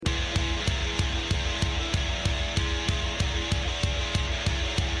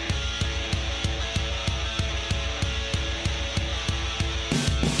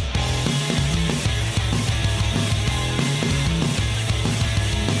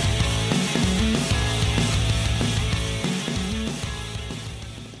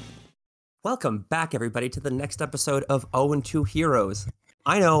Welcome back, everybody, to the next episode of 0 and 2 Heroes.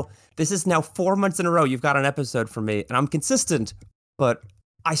 I know this is now 4 months in a row you've got an episode from me, and I'm consistent, but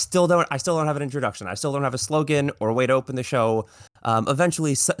I still don't have an introduction. I still don't have a slogan or a way to open the show.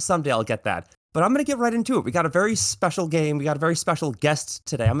 Eventually, someday I'll get that. But I'm going to get right into it. We got a very special game. We got a very special guest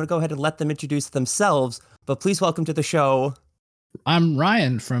today. I'm going to go ahead and let them introduce themselves, but please welcome to the show. I'm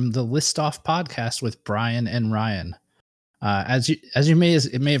Ryan from the List Off podcast with Brian and Ryan. As you may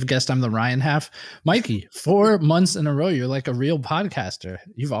have guessed, I'm the Ryan half. Mikey, 4 months in a row, you're like a real podcaster.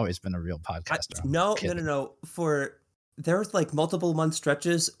 You've always been a real podcaster. No. There's like multiple month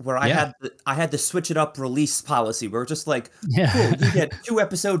stretches where I had the switch it up release policy where we're just like, cool, you get 2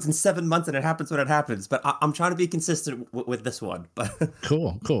 episodes in 7 months and it happens when it happens. But I'm trying to be consistent with this one. But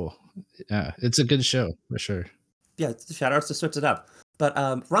cool. Yeah, it's a good show for sure. Yeah, shout outs to switch it up. But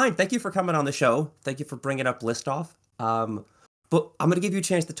Ryan, thank you for coming on the show. Thank you for bringing up List Off. But I'm going to give you a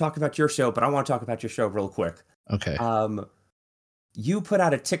chance to talk about your show, but I want to talk about your show real quick. Okay. You put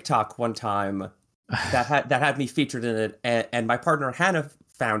out a TikTok one time that had me featured in it, and my partner Hannah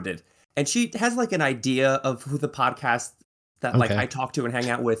found it, and she has like an idea of who the podcast that like I talk to and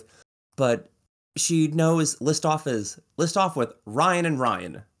hang out with, but she knows List Off with Ryan and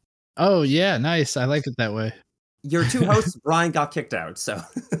Ryan. Oh yeah, nice. I like it that way. Your 2 hosts, Ryan got kicked out, so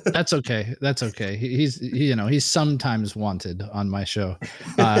that's okay. He's sometimes wanted on my show.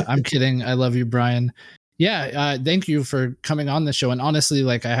 I'm kidding. I love you, Brian. Yeah, thank you for coming on the show. And honestly,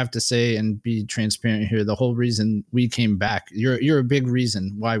 like I have to say and be transparent here, the whole reason we came back, you're a big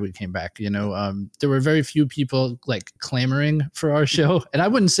reason why we came back. There were very few people like clamoring for our show, and I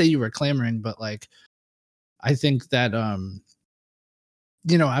wouldn't say you were clamoring, but like I think that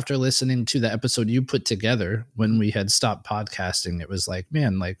after listening to the episode you put together when we had stopped podcasting, it was like,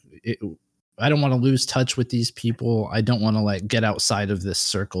 man, like I don't want to lose touch with these people. I don't want to like get outside of this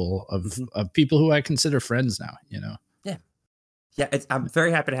circle of people who I consider friends now, Yeah. I'm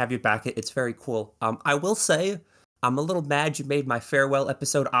very happy to have you back. It's very cool. I will say I'm a little mad you made my farewell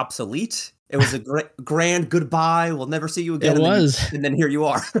episode obsolete. It was a grand goodbye. We'll never see you again. It was. And then here you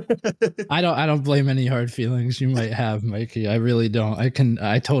are. I don't blame any hard feelings you might have, Mikey. I really don't.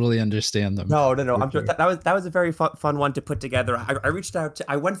 I totally understand them. No. Sure. That was a very fun one to put together. I reached out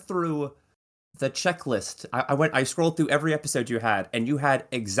I went through the checklist. I scrolled through every episode you had, and you had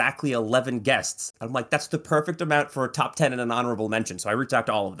exactly 11 guests. I'm like, that's the perfect amount for a top 10 and an honorable mention. So I reached out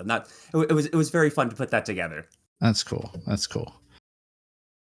to all of them. It was very fun to put that together. That's cool.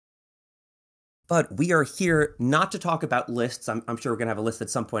 But we are here not to talk about lists. I'm sure we're going to have a list at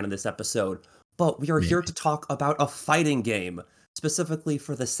some point in this episode. But we are here to talk about a fighting game, specifically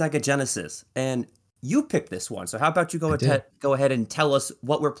for the Sega Genesis. And you picked this one. So how about you go ahead and tell us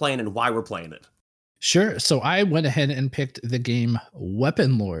what we're playing and why we're playing it? Sure. So I went ahead and picked the game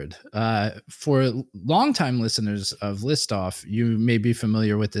Weaponlord. For longtime listeners of List Off, you may be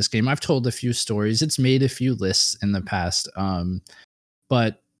familiar with this game. I've told a few stories. It's made a few lists in the past.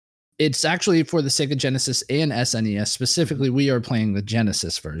 But it's actually for the Sega Genesis and SNES. Specifically, we are playing the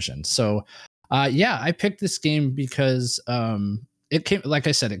Genesis version. So, I picked this game because it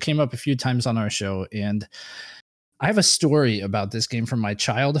came up a few times on our show, and I have a story about this game from my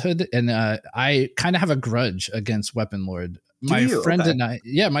childhood, and I kind of have a grudge against Weaponlord. My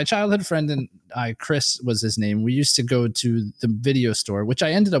childhood friend and I, Chris was his name. We used to go to the video store, which I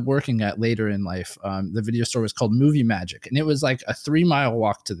ended up working at later in life. The video store was called Movie Magic, and it was like a 3-mile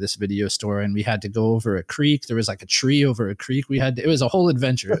walk to this video store, and we had to go over a creek. There was like a tree over a creek. It was a whole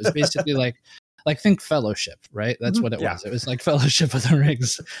adventure. It was basically like think Fellowship, right? That's what it was. It was like Fellowship of the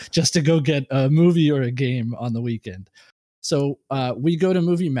Rings, just to go get a movie or a game on the weekend. So we go to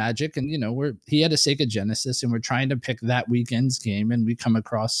Movie Magic, and he had a Sega Genesis, and we're trying to pick that weekend's game, and we come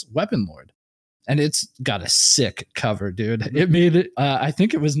across Weaponlord, and it's got a sick cover, dude. It made it. I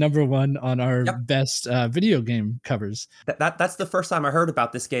think it was #1 on our best video game covers. That's the first time I heard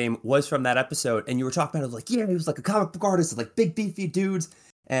about this game was from that episode, and you were talking about it like, he was like a comic book artist, like big beefy dudes.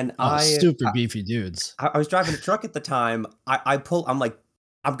 And super beefy dudes. I was driving a truck at the time. I'm like,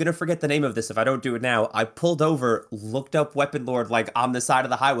 I'm going to forget the name of this if I don't do it now. I pulled over, looked up Weaponlord like on the side of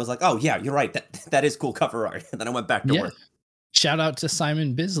the highway, was like, oh yeah, you're right. That is cool cover art. And then I went back to work. Shout out to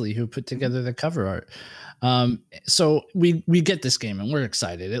Simon Bisley who put together the cover art. So we get this game and we're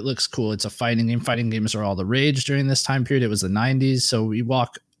excited. It looks cool. It's a fighting game. Fighting games are all the rage during this time period. It was the 90s. So we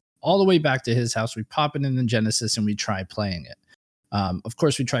walk all the way back to his house. We pop it in the Genesis and we try playing it. Of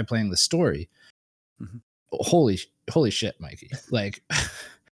course, we try playing the story. Holy shit, Mikey! Like,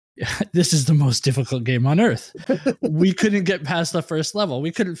 This is the most difficult game on earth. We couldn't get past the first level.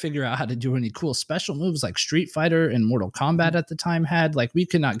 We couldn't figure out how to do any cool special moves like Street Fighter and Mortal Kombat at the time had. Like, we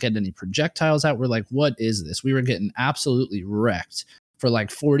could not get any projectiles out. We're like, what is this? We were getting absolutely wrecked for like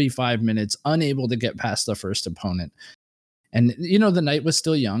 45 minutes, unable to get past the first opponent. And, you know, the night was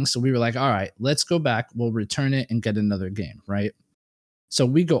still young. So we were like, all right, let's go back. We'll return it and get another game, right? So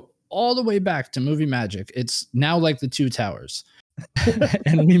we go all the way back to Movie Magic. It's now like the Two Towers.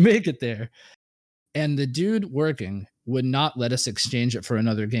 And we make it there. And the dude working would not let us exchange it for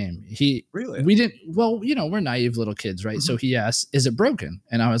another game. We didn't, well, you know, we're naive little kids, right? Mm-hmm. So he asked, is it broken?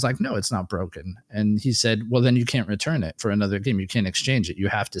 And I was like, no, it's not broken. And he said, well, then you can't return it for another game. You can't exchange it. You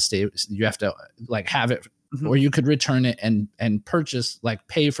have to like have it. Mm-hmm. Or you could return it and purchase, like,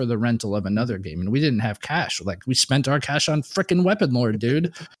 pay for the rental of another game. And we didn't have cash. Like, we spent our cash on freaking Weaponlord,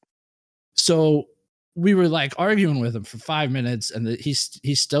 dude. So we were like arguing with him for 5 minutes, and he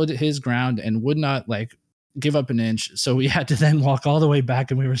stood his ground and would not like give up an inch. So we had to then walk all the way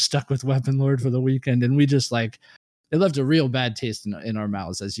back, and we were stuck with Weaponlord for the weekend. And we just like, it left a real bad taste in our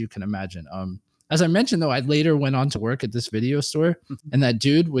mouths, as you can imagine. As I mentioned, though, I later went on to work at this video store, and that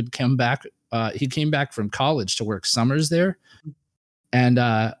dude would come back. He came back from college to work summers there. And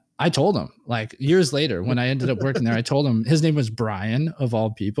I told him, like, years later, when I ended up working there, I told him, his name was Brian, of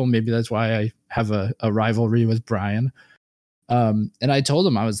all people. Maybe that's why I have a rivalry with Brian. And I told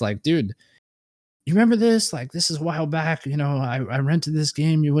him, I was like, dude, you remember this? Like, this is a while back. You know, I rented this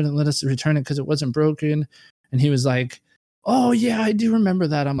game. You wouldn't let us return it because it wasn't broken. And he was like, oh, yeah, I do remember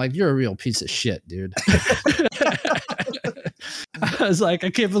that. I'm like, you're a real piece of shit, dude. I was like,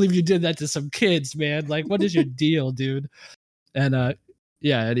 I can't believe you did that to some kids, man. Like, what is your deal, dude? And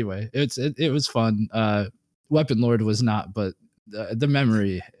yeah, anyway, it was fun. Weaponlord was not, but the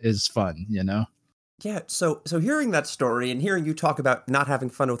memory is fun, you know? Yeah, so hearing that story and hearing you talk about not having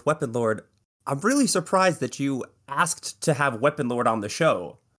fun with Weaponlord, I'm really surprised that you asked to have Weaponlord on the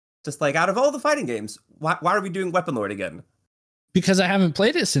show. Just like, out of all the fighting games, why are we doing Weaponlord again? Because I haven't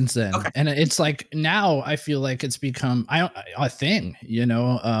played it since then. Okay. And it's like, now I feel like it's become a thing, you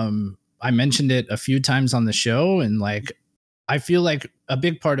know? I mentioned it a few times on the show, and like, I feel like a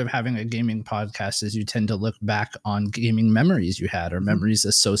big part of having a gaming podcast is you tend to look back on gaming memories you had, or memories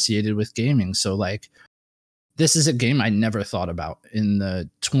associated with gaming. So like, this is a game I never thought about in the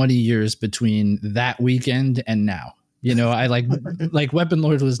 20 years between that weekend and now. You know, I like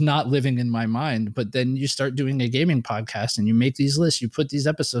Weaponlord was not living in my mind, but then you start doing a gaming podcast and you make these lists, you put these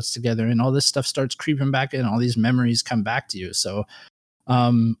episodes together, and all this stuff starts creeping back in. All these memories come back to you. So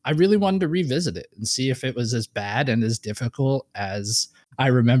I really wanted to revisit it and see if it was as bad and as difficult as I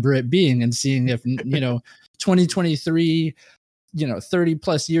remember it being, and seeing if, you know, 2023, you know, 30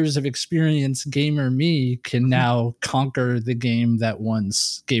 plus years of experience gamer me can now conquer the game that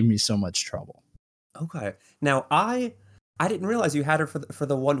once gave me so much trouble. Okay. Now, I didn't realize you had it for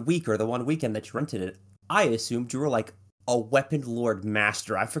the 1 week or the one weekend that you rented it. I assumed you were like a Weaponlord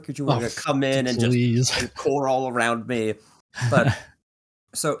master. I figured you were going to come in and just core all around me. But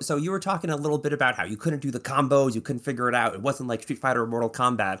so you were talking a little bit about how you couldn't do the combos, you couldn't figure it out. It wasn't like Street Fighter or Mortal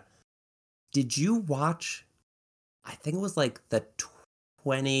Kombat. Did you watch, I think it was like the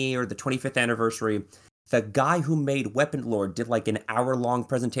 20 or the 25th anniversary, the guy who made Weaponlord did like an hour-long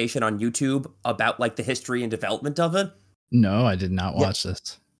presentation on YouTube about like the history and development of it? No, I did not watch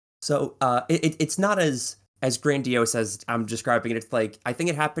this. So it's not as grandiose as I'm describing it. It's like, I think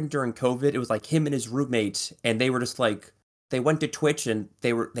it happened during COVID. It was like him and his roommate, and they were just like, they went to Twitch and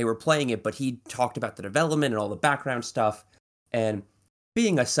they were playing it, but he talked about the development and all the background stuff. And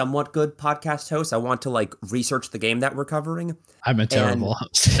being a somewhat good podcast host, I want to like research the game that we're covering. I'm a terrible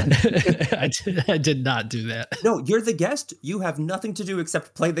host. I did not do that. No, you're the guest. You have nothing to do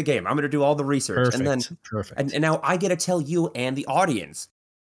except play the game. I'm going to do all the research. Perfect. And now I get to tell you and the audience,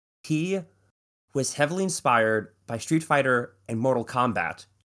 he was heavily inspired by Street Fighter and Mortal Kombat,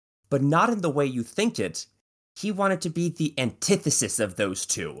 but not in the way you think it. He wanted to be the antithesis of those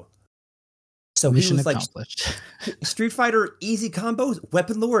two. So Mission he was accomplished. Like, Street Fighter, easy combos.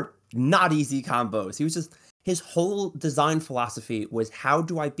 Weaponlord, not easy combos. He was just, his whole design philosophy was, how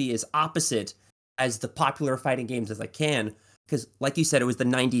do I be as opposite as the popular fighting games as I can? Because like you said, it was the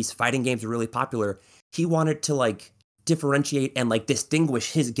 90s, fighting games were really popular. He wanted to like differentiate and like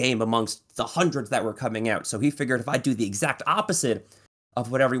distinguish his game amongst the hundreds that were coming out. So he figured, if I do the exact opposite of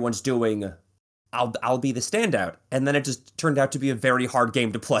what everyone's doing, I'll be the standout. And then it just turned out to be a very hard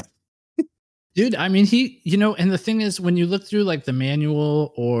game to play. Dude, I mean, you know, and the thing is, when you look through like the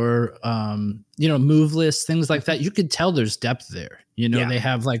manual or, you know, move lists, things like that, you could tell there's depth there. You know, They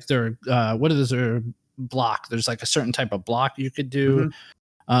have like their, what is their block? There's like a certain type of block you could do.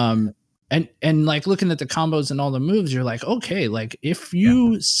 And like looking at the combos and all the moves, you're like, okay, like if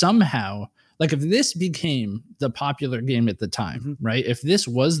you somehow, like if this became the popular game at the time, right? If this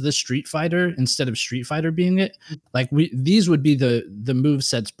was the Street Fighter instead of Street Fighter being it, like these would be the move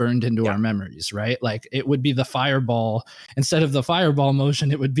sets burned into our memories, right? Like it would be the fireball instead of the fireball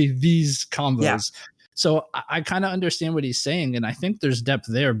motion, it would be these combos. Yeah. So I kind of understand what he's saying, and I think there's depth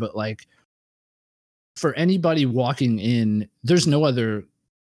there, but like for anybody walking in, there's no other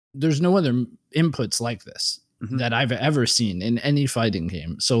inputs like this that I've ever seen in any fighting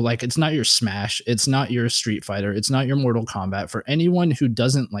game. So like it's not your Smash, it's not your Street Fighter, it's not your Mortal Kombat. For anyone who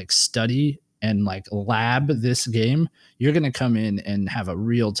doesn't like study and like lab this game, you're going to come in and have a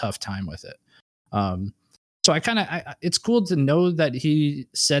real tough time with it. So it's cool to know that he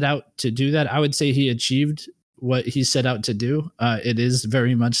set out to do that. I would say he achieved what he set out to do. It is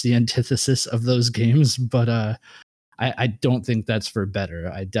very much the antithesis of those games, but I don't think that's for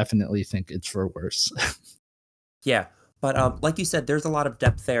better. I definitely think it's for worse. Yeah, but like you said, there's a lot of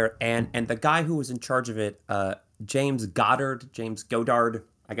depth there, and the guy who was in charge of it, James Godard.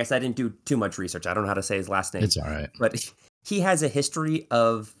 I guess I didn't do too much research. I don't know how to say his last name. It's all right. But he has a history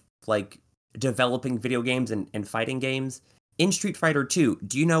of like developing video games and fighting games. In Street Fighter 2,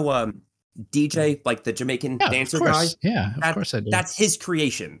 do you know DJ, like the Jamaican dancer guy? Yeah, of course I do. That's his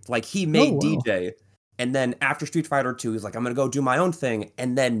creation. Like he made DJ. And then after Street Fighter 2, he's like, I'm going to go do my own thing,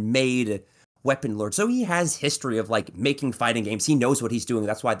 and then made Weaponlord. So he has history of like making fighting games. He knows what he's doing.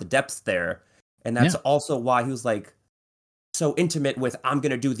 That's why the depth's there. And that's also why he was like so intimate with, I'm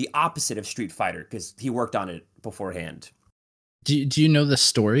going to do the opposite of Street Fighter, because he worked on it beforehand. Do you know the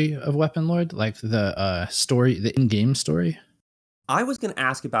story of Weaponlord? Like the story, the in-game story? I was going to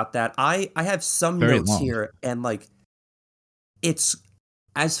ask about that. I have some Very notes long. here, and like it's,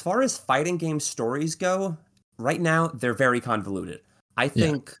 as far as fighting game stories go, right now, they're very convoluted. I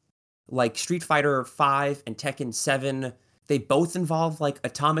think like Street Fighter 5 and Tekken 7, they both involve like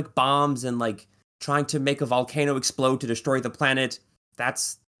atomic bombs and like trying to make a volcano explode to destroy the planet.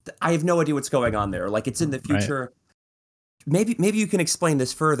 I have no idea what's going on there. Like it's in the future. Right. Maybe you can explain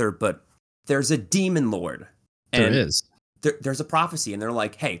this further, but there's a demon lord. There is. There's a prophecy, and they're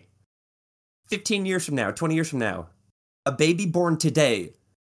like, hey, 15 years from now, 20 years from now, a baby born today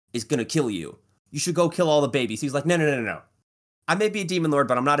is going to kill you. You should go kill all the babies. He's like, no. I may be a demon lord,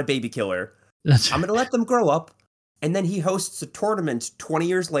 but I'm not a baby killer. I'm going to let them grow up. And then he hosts a tournament 20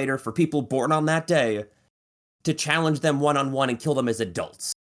 years later for people born on that day to challenge them one-on-one and kill them as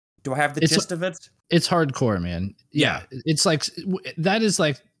adults. Do I have the gist of it? It's hardcore, man. Yeah. It's like, that is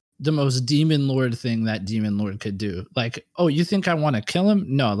like the most demon lord thing that demon lord could do. Like, oh, you think I want to kill him?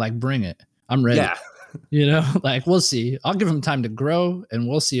 No, like bring it. I'm ready. Yeah. You know, like we'll see. I'll give him time to grow, and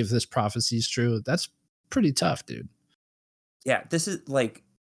we'll see if this prophecy is true. That's pretty tough, dude. Yeah, this is like,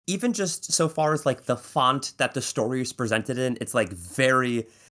 even just so far as like the font that the story is presented in, it's like very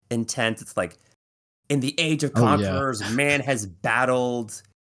intense. It's like, in the Age of Conquerors, man has battled.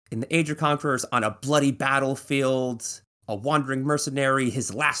 In the Age of Conquerors, on a bloody battlefield, a wandering mercenary,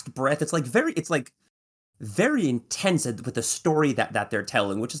 his last breath. It's like very intense with the story that they're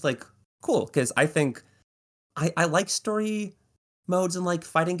telling, which is like cool, because I think I like story modes in like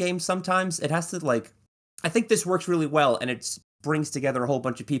fighting games sometimes. It has to like, I think this works really well, and it brings together a whole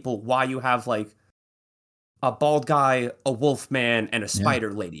bunch of people. Why you have like a bald guy, a wolf man, and a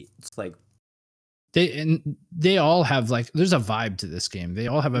spider lady. It's like they all have like, there's a vibe to this game. They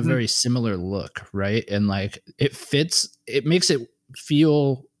all have a very similar look, right? And like it fits, it makes it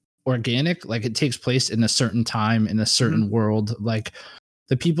feel organic, like it takes place in a certain time, in a certain world. Like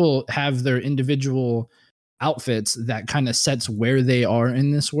the people have their individual outfits that kind of sets where they are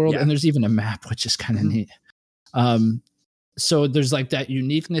in this world. And there's even a map, which is kind of neat. So there's like that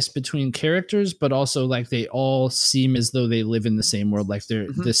uniqueness between characters, but also like they all seem as though they live in the same world. Like they're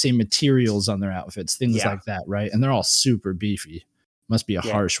the same materials on their outfits, things like that. Right. And they're all super beefy. Must be a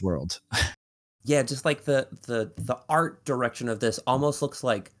harsh world. Yeah. Just like the art direction of this almost looks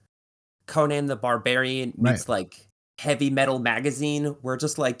like Conan the Barbarian meets like Heavy Metal Magazine, where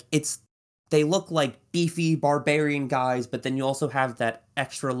just like they look like beefy barbarian guys, but then you also have that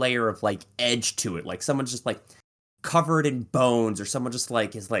extra layer of like edge to it. Like someone's just like covered in bones, or someone just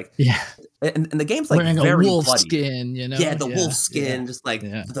like is like and the game's like wearing very a wolf bloody. Skin, you know? Wolf skin, just like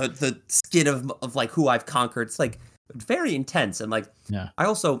the skin of like who I've conquered. It's like very intense, and like I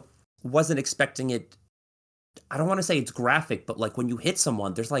also wasn't expecting it. I don't want to say it's graphic, but like when you hit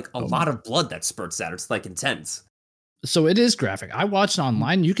someone, there's like a lot of blood that spurts out. It's like intense. So it is graphic. I watched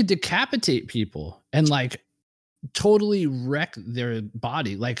online. You could decapitate people, and like totally wreck their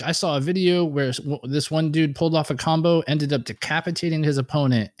body. Like I saw a video where this one dude pulled off a combo, ended up decapitating his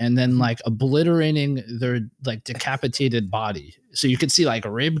opponent, and then Mhm. like obliterating their like decapitated body. So you could see like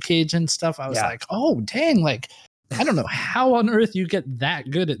a rib cage and stuff. I was Yeah. like, oh dang! Like I don't know how on earth you get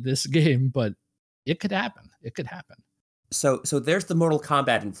that good at this game, but it could happen. It could happen. So there's the Mortal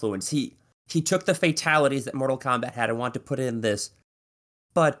Kombat influence. He took the fatalities that Mortal Kombat had and wanted to put in this,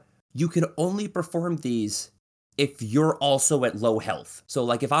 but you can only perform these if you're also at low health. So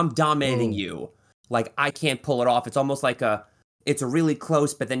like if I'm dominating Oh you, like I can't pull it off. It's almost like it's a really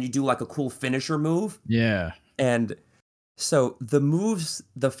close, but then you do like a cool finisher move. yeah. And so the moves,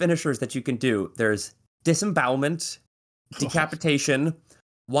 the finishers that you can do, there's disembowelment, decapitation,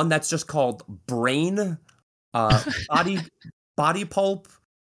 one that's just called brain, uh, body body pulp,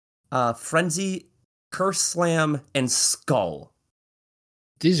 frenzy, curse slam, and skull.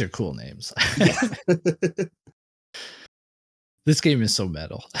 These are cool names. Yeah. This game is so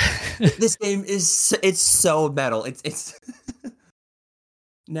metal. This game is it's so metal. It's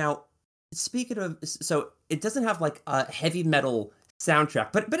now speaking of, so it doesn't have like a heavy metal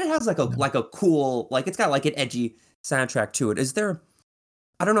soundtrack, but it has No, like a cool, like it's got like an edgy soundtrack to it. Is there,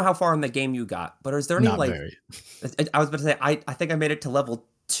 I don't know how far in the game you got, but is there any not like, very. I was about to say I think I made it to level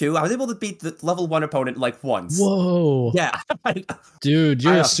 2. I was able to beat the level 1 opponent like once. Whoa. Yeah. Dude,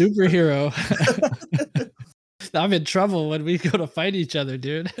 you're I a know. superhero. I'm in trouble when we go to fight each other,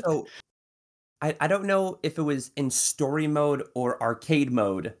 dude. So I don't know if it was in story mode or arcade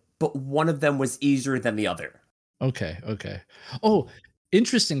mode, but one of them was easier than the other. Okay, okay. Oh,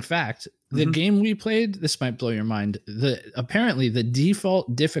 interesting fact. The Mhm. game we played, this might blow your mind. Apparently the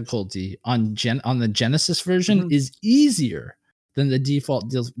default difficulty on the Genesis version Mhm. is easier than the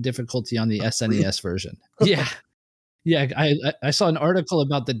default difficulty on the Really? SNES version. Yeah. Yeah, I saw an article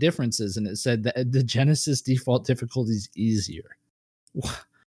about the differences and it said that the Genesis default difficulty is easier.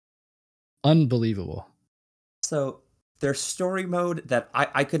 Unbelievable. So there's story mode that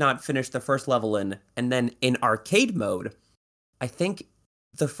I could not finish the first level in, and then in arcade mode, I think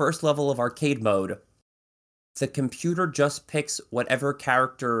the first level of arcade mode, the computer just picks whatever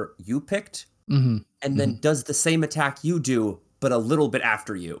character you picked Mhm, and then mhm. does the same attack you do, but a little bit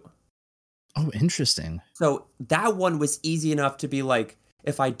after you. Oh, interesting. So that one was easy enough to be like,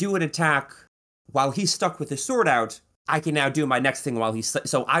 if I do an attack while he's stuck with his sword out, I can now do my next thing while he's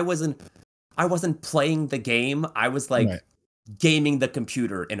so I wasn't playing the game. I was Right. like gaming the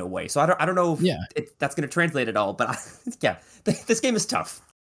computer in a way. So I don't know if Yeah. that's going to translate at all, but yeah, this game is tough.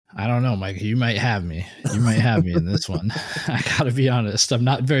 I don't know, Mike. You might have me. You might have me in this one. I gotta be honest. I'm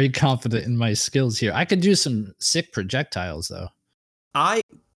not very confident in my skills here. I could do some sick projectiles though. I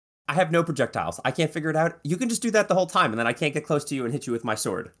I have no projectiles. I can't figure it out. You can just do that the whole time, and then I can't get close to you and hit you with my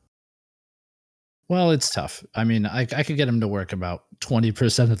sword. Well, it's tough. I mean, I could get them to work about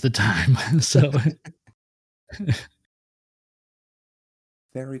 20% of the time. So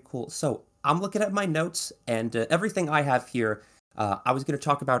Very cool. So I'm looking at my notes and everything I have here. I was going to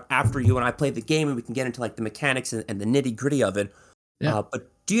talk about after you and I play the game, and we can get into like the mechanics and the nitty gritty of it. yeah. But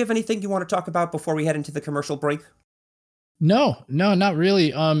do you have anything you want to talk about before we head into the commercial break? No, no, not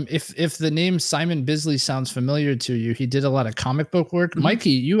really. If the name Simon Bisley sounds familiar to you, he did a lot of comic book work. Mhm.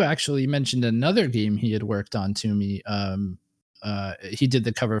 Mikey, you actually mentioned another game he had worked on to me. He did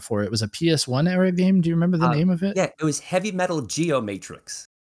the cover for it. It was a PS1 era game. Do you remember the Uh, name of it? yeah, it was Heavy Metal Geomatrix.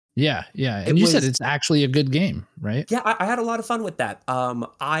 Yeah, yeah. It And you said was it's actually a good game, right? Yeah, I had a lot of fun with that.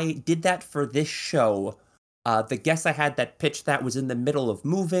 I did that for this show. The guest I had that pitched that was in the middle of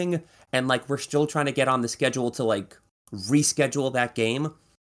moving, and like we're still trying to get on the schedule to like reschedule that game.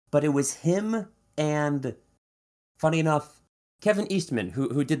 But it was him and, funny enough, Kevin Eastman,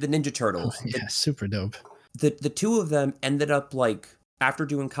 who did the Ninja Oh, Turtles. yeah, super dope. The two of them ended up like after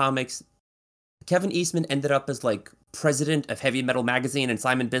doing comics. Kevin Eastman ended up as like president of Heavy Metal Magazine, and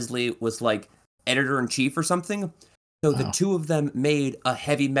Simon Bisley was like editor in chief or something. So the Wow. two of them made a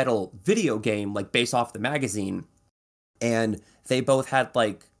heavy metal video game like based off the magazine, and they both had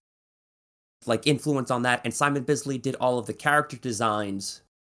like influence on that. And Simon Bisley did all of the character designs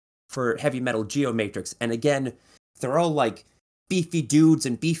for Heavy Metal Geomatrix. And again, they're all like beefy dudes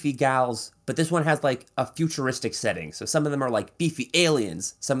and beefy gals, but this one has like a futuristic setting. So some of them are like beefy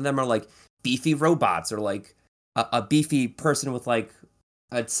aliens, some of them are like beefy robots, or like a beefy person with like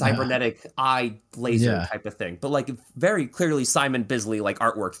a Yeah. cybernetic eye laser Yeah. type of thing. But like very clearly Simon Bisley like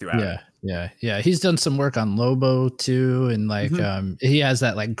artwork throughout it. Yeah, yeah, yeah. He's done some work on Lobo too, and like Mhm. he has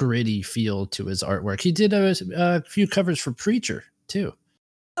that like gritty feel to his artwork. He did a few covers for Preacher too.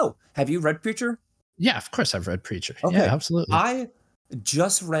 Oh, have you read Preacher? Yeah, of course I've read Preacher. Yeah, Okay. absolutely. I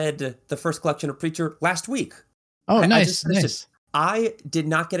just read the first collection of Preacher last week. Oh, I just nice, finished nice. it. I did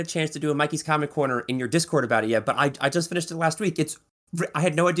not get a chance to do a Mikey's Comic Corner in your Discord about it yet, but I just finished it last week. I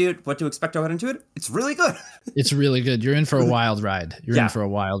had no idea what to expect going into it. It's really good. It's really good. You're in for a wild ride. You're Yeah. in for a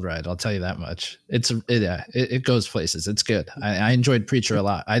wild ride. I'll tell you that much. It goes places. It's good. I enjoyed Preacher a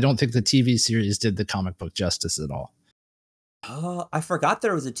lot. I don't think the TV series did the comic book justice at all. Oh, I forgot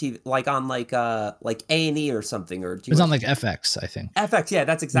there was a TV on A&E or something, or it was on like FX, I think. FX. Yeah,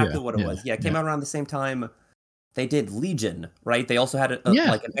 that's exactly what it yeah, was. Yeah, it came out around the same time they did Legion, right? They also had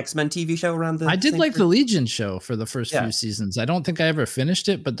like an X-Men TV show around the. I did like the Legion show for the first Yeah. few seasons. I don't think I ever finished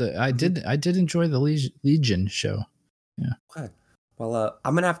it, but I did enjoy the Legion show. Yeah. Okay. Well,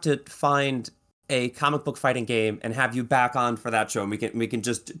 I'm gonna have to find a comic book fighting game and have you back on for that show, and we can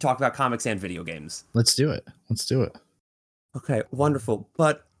just talk about comics and video games. Let's do it. Okay, wonderful.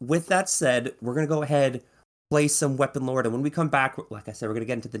 But with that said, we're gonna go ahead, play some Weaponlord, and when we come back, like I said, we're gonna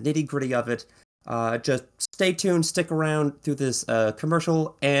get into the nitty gritty of it. Just stay tuned, stick around through this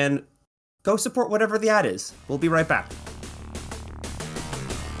commercial, and go support whatever the ad is. We'll be right back.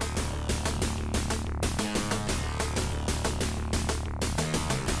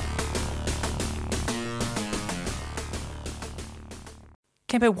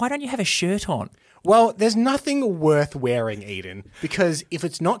 Cambo, why don't you have a shirt on? Well, there's nothing worth wearing, Eden, because if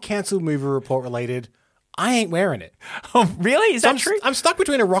it's not cancelled movie report related, I ain't wearing it. Oh, really? Is that true? I'm stuck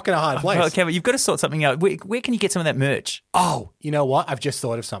between a rock and a hard place. Well, Cambo, you've got to sort something out. Where can you get some of that merch? Oh, you know what? I've just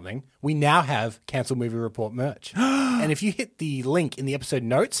thought of something. We now have cancelled movie report merch. And if you hit the link in the episode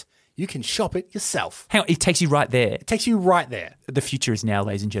notes, you can shop it yourself. Hang on, it takes you right there. It takes you right there. The future is now,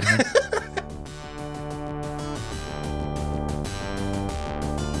 ladies and gentlemen.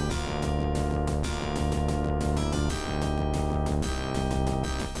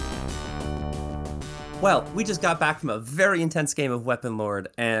 Well, we just got back from a very intense game of Weaponlord,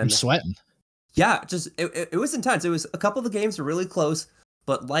 and I'm sweating. yeah, just it was intense. It was a couple of the games were really close,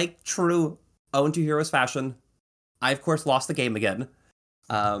 but like true 0-2 Heroes fashion, I of course lost the game again.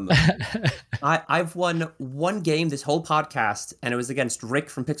 I've won one game this whole podcast, and it was against Rick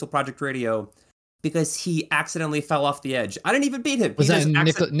from Pixel Project Radio because he accidentally fell off the edge. I didn't even beat him. Was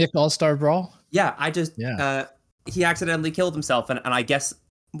that Nick All-Star Brawl? Yeah, he accidentally killed himself, and I guess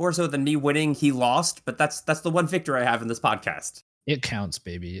more so than me winning, he lost, but that's the one victory I have in this podcast. It counts,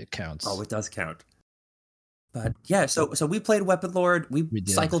 baby. It counts. Oh, it does count. But yeah, so we played Weaponlord. We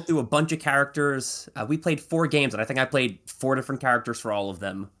cycled through a bunch of characters. We played 4 games, and I think I played 4 different characters for all of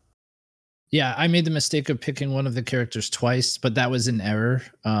them. Yeah, I made the mistake of picking one of the characters twice, but that was an error.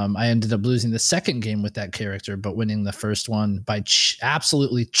 I ended up losing the second game with that character, but winning the first one by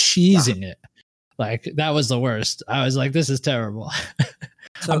absolutely cheesing it. Like, that was the worst. I was like, this is terrible.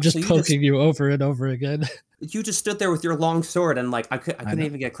 I'm just poking you over and over again. You just stood there with your long sword, and like I couldn't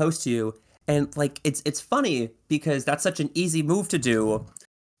even get close to you. And like it's funny because that's such an easy move to do,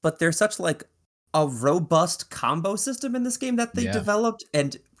 but there's such like a robust combo system in this game that they developed,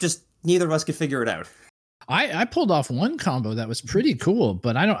 and just neither of us could figure it out. I pulled off one combo that was pretty cool,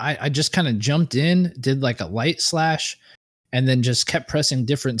 but I just kind of jumped in, did like a light slash, and then just kept pressing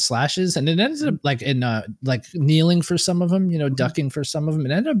different slashes, and it ended up like like kneeling for some of them, ducking for some of them.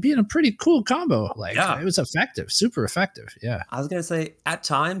 It ended up being a pretty cool combo. Like it was effective, super effective. Yeah. I was gonna say at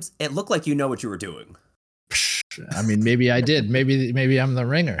times it looked like you know what you were doing. I mean, maybe I did. Maybe I'm the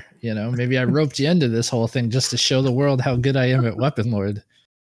ringer. Maybe I roped you into this whole thing just to show the world how good I am at Weaponlord.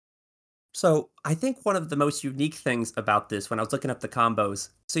 So I think one of the most unique things about this, when I was looking up the combos,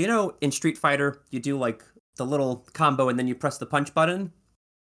 so in Street Fighter you do like the little combo and then you press the punch button.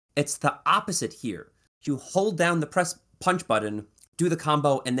 It's the opposite here. You hold down the press punch button, do the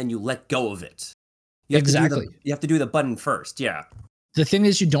combo, and then you let go of it. You have to do the button first. Yeah. The thing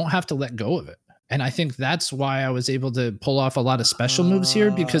is, you don't have to let go of it. And I think that's why I was able to pull off a lot of special moves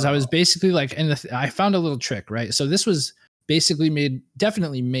here, because I was basically like, I found a little trick, right? So this was basically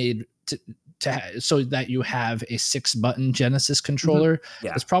definitely made so that you have a 6-button Genesis controller. Mm-hmm.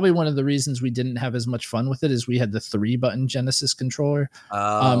 Yeah. That's probably one of the reasons we didn't have as much fun with it, is we had the 3-button Genesis controller.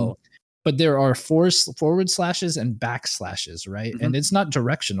 But there are forward slashes and back slashes, right? Mm-hmm. And it's not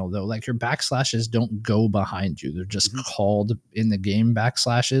directional though. Like, your back slashes don't go behind you. They're just called in the game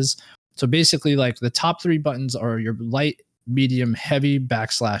backslashes. So basically, like, the top 3 buttons are your light, medium, heavy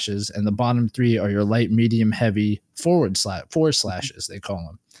backslashes, and the bottom 3 are your light, medium, heavy forward slashes, they call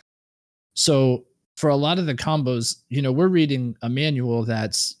them. So for a lot of the combos, we're reading a manual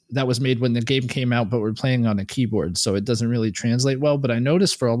that was made when the game came out, but we're playing on a keyboard, so it doesn't really translate well. But I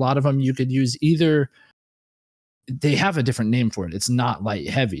noticed for a lot of them, you could use they have a different name for it. It's not light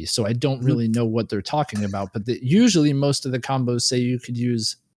heavy, so I don't really know what they're talking about. But usually most of the combos say you could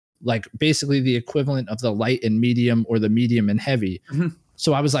use like basically the equivalent of the light and medium or the medium and heavy.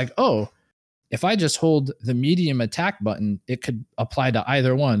 So I was like, oh, if I just hold the medium attack button, it could apply to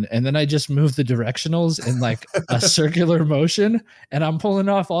either one. And then I just move the directionals in like a circular motion, and I'm pulling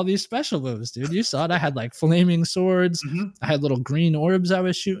off all these special moves, dude. You saw it. I had like flaming swords. I had little green orbs I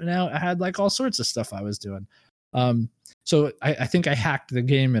was shooting out. I had like all sorts of stuff I was doing. So I think I hacked the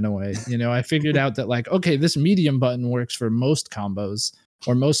game in a way. You know, I figured out that like, okay, this medium button works for most combos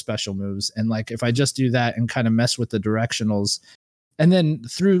or most special moves. And like, if I just do that and kind of mess with the directionals, and then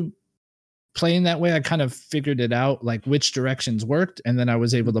through playing that way, I kind of figured it out, like which directions worked, and then I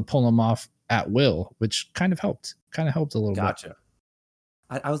was able to pull them off at will, which kind of helped a little bit. Gotcha.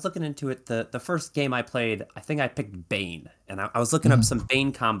 I was looking into it. The first game I played, I think I picked Bane, and I was looking up some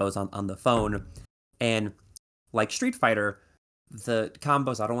Bane combos on the phone, and like Street Fighter, the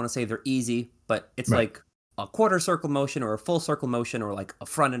combos, I don't want to say they're easy, but it's like a quarter circle motion or a full circle motion or like a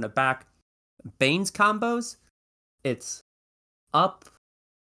front and a back. Bane's combos, it's up,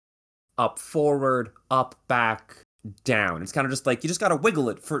 forward, up, back, down. It's kind of just like you just gotta wiggle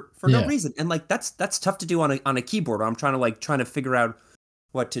it for no reason, and like that's tough to do on a keyboard. Where I'm trying to figure out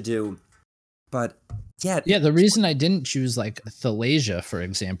what to do, but yeah. The reason I didn't choose like Thalasia, for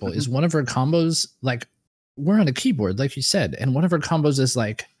example, is one of her combos. Like we're on a keyboard, like you said, and one of her combos is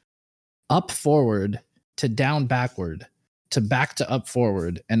like up forward to down backward to back to up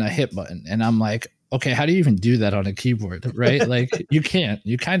forward and a hit button, and I'm like, okay, how do you even do that on a keyboard, right? Like you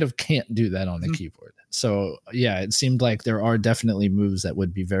kind of can't do that on a keyboard. So yeah, it seemed like there are definitely moves that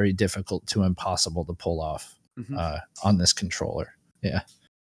would be very difficult to impossible to pull off on this controller. Yeah.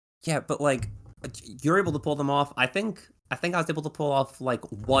 Yeah, but like you're able to pull them off. I think I was able to pull off like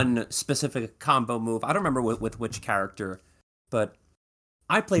one specific combo move. I don't remember with which character, but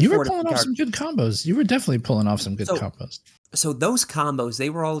I played. You were pulling off some good combos. You were definitely pulling off some good combos. So those combos, they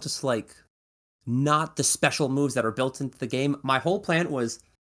were all just like not the special moves that are built into the game. My whole plan was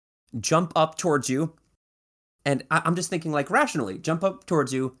jump up towards you, and I'm just thinking like rationally, jump up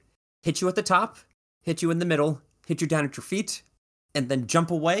towards you, hit you at the top, hit you in the middle, hit you down at your feet, and then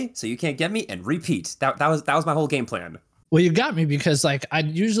jump away so you can't get me, and repeat. That was my whole game plan. Well, you got me, because like I'd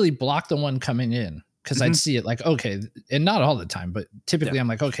usually block the one coming in, because I'd see it like, okay, and not all the time, but typically I'm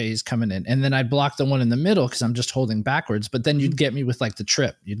like, okay, he's coming in. And then I'd block the one in the middle because I'm just holding backwards. But then you'd get me with like the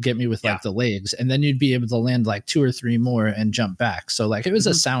trip. You'd get me with like the legs. And then you'd be able to land like 2 or 3 more and jump back. So like it was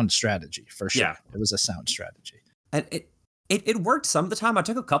a sound strategy for sure. Yeah. It was a sound strategy. And it worked some of the time. I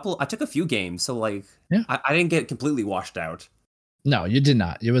took a few games. So like I didn't get completely washed out. No, you did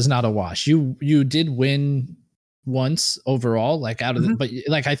not. It was not a wash. You did win once overall, like out of the, but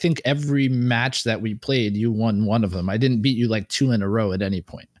like I think every match that we played, you won one of them. I didn't beat you like 2 in a row at any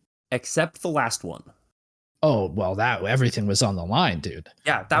point, except the last one. Oh well, that everything was on the line, dude.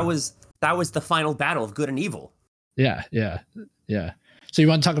 Yeah, that was the final battle of good and evil. Yeah. So you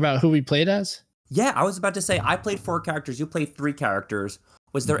want to talk about who we played as? Yeah, I was about to say I played 4 characters. You played 3 characters.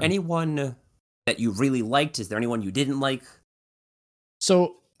 Was there anyone that you really liked? Is there anyone you didn't like?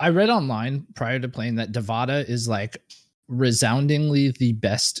 So I read online prior to playing that Devada is like resoundingly the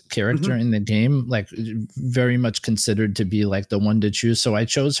best character in the game, like very much considered to be like the one to choose. So I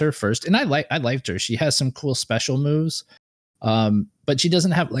chose her first, and I liked her. She has some cool special moves, but she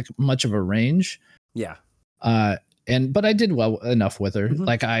doesn't have like much of a range. Yeah. But I did well enough with her.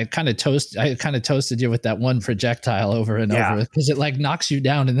 Like I kind of toasted you with that one projectile over and over, because it like knocks you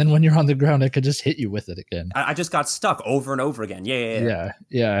down, and then when you're on the ground, I could just hit you with it again. I just got stuck over and over again.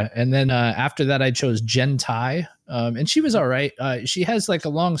 Yeah. And then after that, I chose Jen Tai, and she was all right. She has like a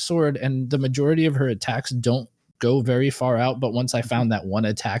long sword, and the majority of her attacks don't go very far out. But once I found that one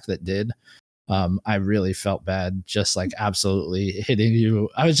attack that did, I really felt bad, just like absolutely hitting you.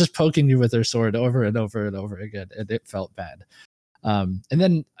 I was just poking you with her sword over and over and over again, and it felt bad. And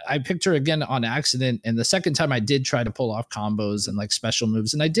then I picked her again on accident, and the second time I did try to pull off combos and like special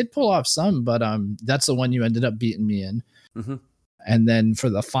moves, and I did pull off some, but that's the one you ended up beating me in. And then for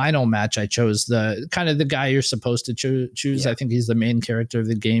the final match, I chose the kind of the guy you're supposed to choose. I think he's the main character of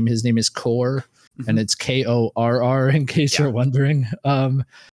the game. His name is Korr, and it's Korr in case you're wondering.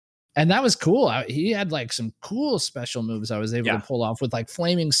 And that was cool. He had like some cool special moves I was able to pull off with like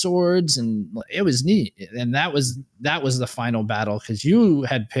flaming swords, and it was neat. And that was the final battle, because you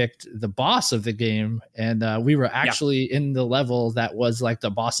had picked the boss of the game, and we were actually in the level that was like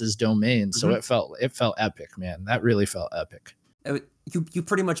the boss's domain. So it felt epic, man. That really felt epic. You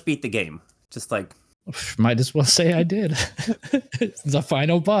pretty much beat the game. Just like, might as well say I did. The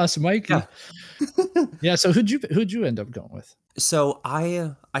final boss, Mikey. Yeah. So who'd you end up going with? So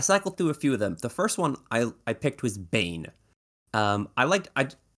I cycled through a few of them. The first one I picked was Bane. I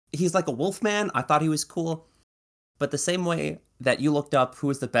he's like a wolf man. I thought he was cool. But the same way that you looked up who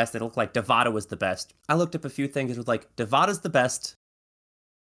was the best, it looked like Devada was the best. I looked up a few things. It was like, Devada's the best.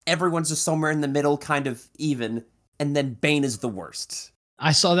 Everyone's just somewhere in the middle, kind of even. And then Bane is the worst.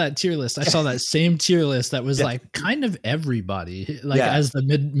 I saw that tier list. I saw that same tier list that was like kind of everybody, like as the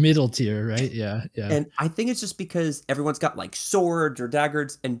middle tier, right? Yeah, yeah. And I think it's just because everyone's got like swords or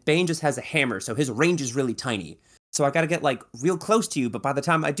daggers, and Bane just has a hammer, so his range is really tiny. So I got to get like real close to you, but by the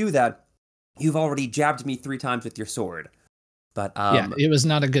time I do that, you've already jabbed me 3 times with your sword. But yeah, it was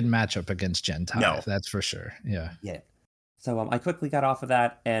not a good matchup against Gentai. No. That's for sure. Yeah. Yeah. So I quickly got off of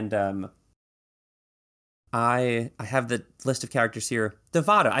that, and I have the list of characters here.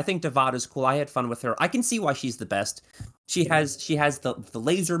 Devada. I think Devada's cool. I had fun with her. I can see why she's the best. She has the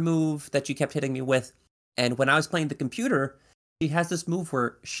laser move that you kept hitting me with, and when I was playing the computer, she has this move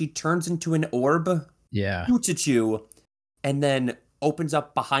where she turns into an orb. Yeah. Shoots at you, and then opens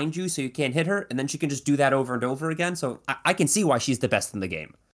up behind you so you can't hit her, and then she can just do that over and over again. So I can see why she's the best in the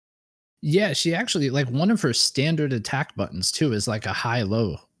game. Yeah, she actually, like, one of her standard attack buttons too is like a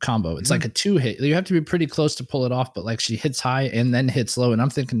high-low combo. It's like a 2-hit. You have to be pretty close to pull it off, but like she hits high and then hits low. And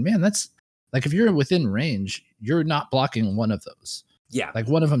I'm thinking, man, that's like, if you're within range, you're not blocking one of those. Yeah. Like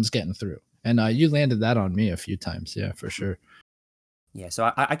one of them's getting through. And you landed that on me a few times. Yeah, for sure. Yeah,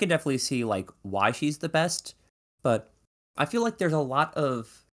 so I can definitely see like why she's the best, but I feel like there's a lot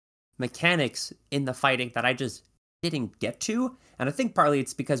of mechanics in the fighting that I just didn't get to, and I think partly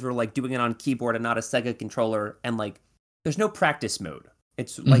it's because we're like doing it on keyboard and not a Sega controller, and like there's no practice mode.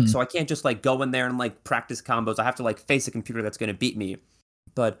 It's like so I can't just like go in there and like practice combos. I have to like face a computer that's going to beat me.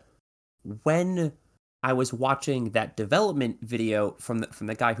 But when I was watching that development video from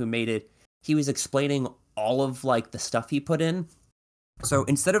the guy who made it, he was explaining all of like the stuff he put in. So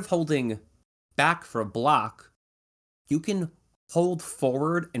instead of holding back for a block, you can hold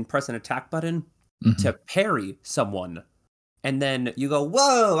forward and press an attack button to parry someone. And then you go,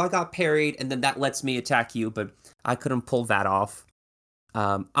 whoa, I got parried. And then that lets me attack you, but I couldn't pull that off.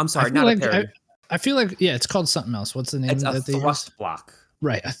 I'm sorry, not like, a parry. I feel like, yeah, it's called something else. What's the name? It's a thrust block.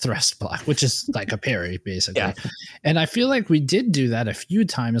 Right, a thrust block, which is like a parry, basically. Yeah. And I feel like we did do that a few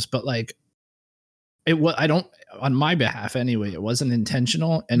times, but like, I don't, on my behalf anyway, it wasn't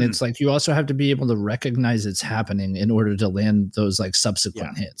intentional. And it's like, you also have to be able to recognize it's happening in order to land those like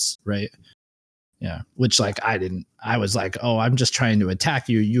subsequent hits. Right. Yeah. Which like, I was like, oh, I'm just trying to attack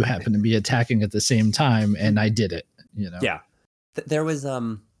you. You happen to be attacking at the same time. And I did it, you know? Yeah. There was,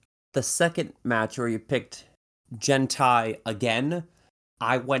 the second match where you picked Gentai again.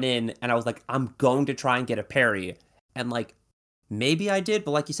 I went in and I was like, I'm going to try and get a parry. And like, maybe I did,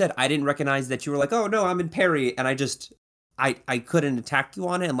 but like you said, I didn't recognize that you were like, oh no, I'm in parry. And I couldn't attack you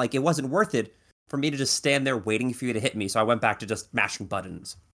on it. And like, it wasn't worth it for me to just stand there waiting for you to hit me. So I went back to just mashing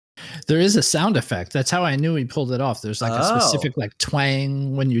buttons. There is a sound effect. That's how I knew he pulled it off. There's like a specific like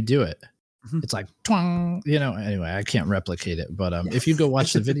twang when you do it. It's like twang, you know, anyway, I can't replicate it, but if you go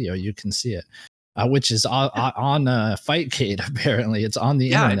watch the video, you can see it, which is on Fightcade. Apparently it's on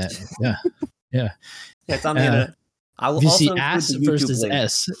the internet. Yeah. It's on the internet. I will you also see ass versus link.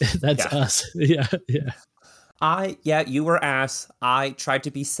 S. That's us. Yeah. You were ass. I tried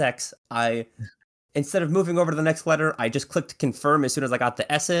to be sex. Instead of moving over to the next letter, I just clicked confirm as soon as I got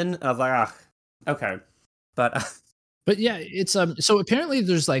the S in. I was like, okay. But yeah, it's so apparently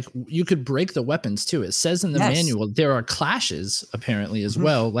there's like, you could break the weapons too. It says in the manual there are clashes apparently as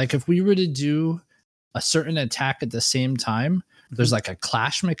well. Like if we were to do a certain attack at the same time, there's like a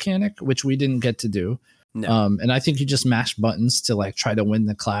clash mechanic, which we didn't get to do. No. And I think you just mash buttons to like try to win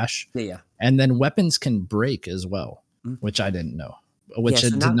the clash. Yeah. And then weapons can break as well, which I didn't know, which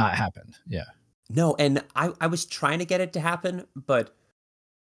did not happen. Yeah. No, and I was trying to get it to happen, but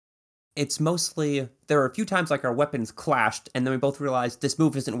it's mostly, there are a few times like our weapons clashed, and then we both realized this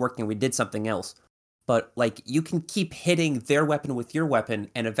move isn't working, we did something else. But like, you can keep hitting their weapon with your weapon,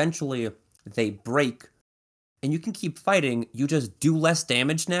 and eventually they break, and you can keep fighting, you just do less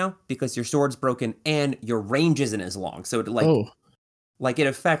damage now, because your sword's broken, and your range isn't as long. So it like it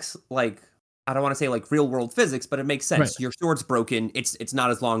affects, like, I don't want to say like real world physics, but it makes sense. Right. Your sword's broken, it's not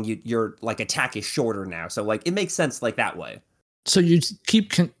as long, your like attack is shorter now. So like, it makes sense like that way. So you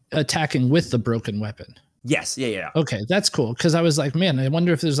keep attacking with the broken weapon. Yes. Yeah. Okay, that's cool. Because I was like, man, I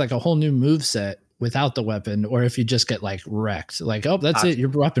wonder if there's like a whole new move set without the weapon, or if you just get like wrecked. Like, oh, that's it. Your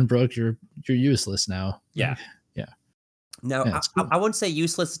weapon broke. You're useless now. Yeah. Yeah. No, cool. I wouldn't say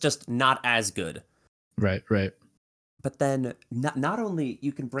useless, just not as good. Right. But then not only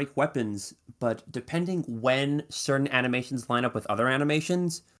you can break weapons, but depending when certain animations line up with other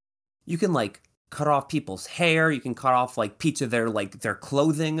animations, you can like cut off people's hair. You can cut off like pieces of their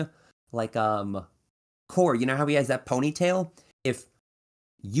clothing. Like Core, you know how he has that ponytail? If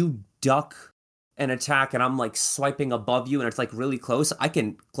you duck an attack and I'm like swiping above you and it's like really close, I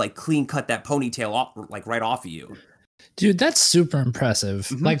can like clean cut that ponytail off like right off of you. Dude, that's super impressive.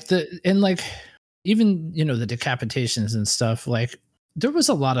 Mhm. Like even, the decapitations and stuff, like there was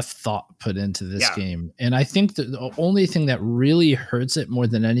a lot of thought put into this Yeah. game. And I think that the only thing that really hurts it more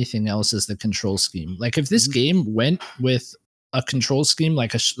than anything else is the control scheme. Like if this Mhm. game went with a control scheme,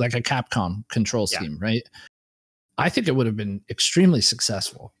 like a Capcom control Yeah. scheme, right? I think it would have been extremely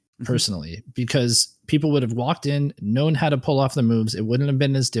successful personally, because people would have walked in, known how to pull off the moves. It wouldn't have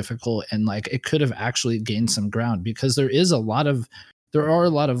been as difficult. And like, it could have actually gained some ground, because there are a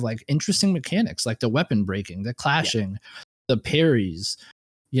lot of like interesting mechanics, like the weapon breaking, the clashing, the parries,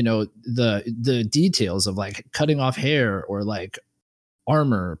 the details of like cutting off hair or like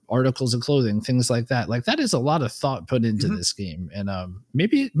armor, articles of clothing, things like that. Like that is a lot of thought put into this game. And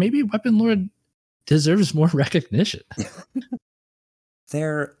maybe Weaponlord deserves more recognition.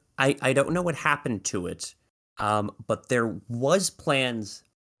 I don't know what happened to it, but there was plans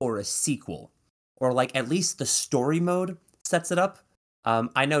for a sequel, or like at least the story mode sets it up.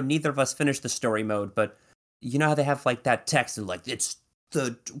 I know neither of us finished the story mode, but you know how they have like that text and like it's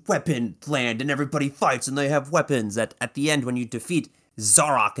the weapon land and everybody fights and they have weapons. At the end when you defeat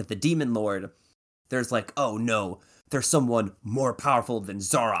Zarok at the Demon Lord, there's like, oh no, there's someone more powerful than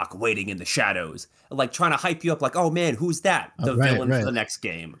Zarok waiting in the shadows. Like trying to hype you up like, oh man, who's that? The villain for the next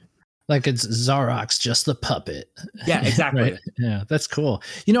game. Like it's Zarok's just the puppet. Yeah, exactly. Right? Yeah, that's cool.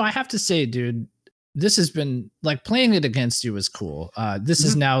 I have to say, dude, this has been like playing it against you is cool. This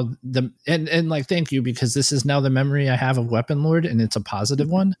is now and like, thank you, because this is now the memory I have of Weaponlord, and it's a positive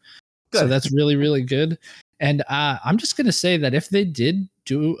one. Good. So that's really, really good. And I'm just gonna say that if they did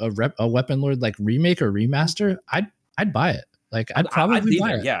do a Weaponlord like remake or remaster, I'd buy it. Like I'd probably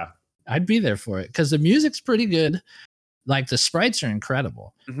buy it. Yeah, I'd be there for it, because the music's pretty good. Like the sprites are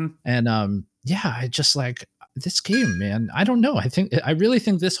incredible. And I just like this game, man. I don't know. I really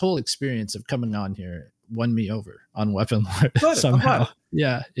think this whole experience of coming on here won me over on Weaponlord somehow.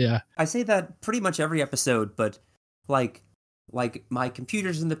 Yeah. I say that pretty much every episode, but like my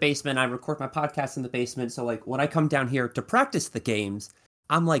computer's in the basement. I record my podcast in the basement. So like when I come down here to practice the games,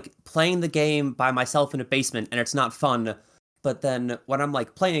 I'm like playing the game by myself in a basement, and it's not fun. But then when I'm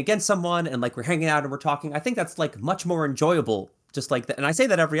like playing against someone and like we're hanging out and we're talking, I think that's like much more enjoyable. Just like that. And I say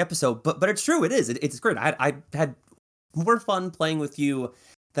that every episode, but it's true. It is. It's great. I had more fun playing with you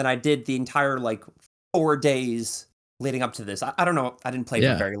than I did the entire like 4 days leading up to this. I don't know. I didn't play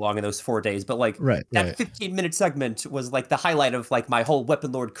for very long in those 4 days, but like that 15-minute segment was like the highlight of like my whole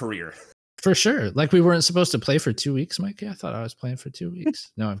Weaponlord career. For sure. Like we weren't supposed to play for 2 weeks, Mikey. I thought I was playing for 2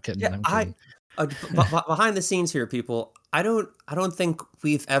 weeks. No, I'm kidding. Yeah, I'm kidding. Behind the scenes here, people, I don't think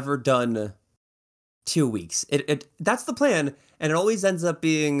we've ever done 2 weeks. That's the plan, and it always ends up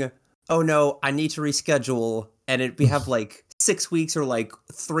being, oh no, I need to reschedule, and we have like 6 weeks or like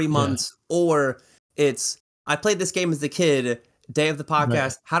 3 months, or it's I played this game as a kid, day of the podcast.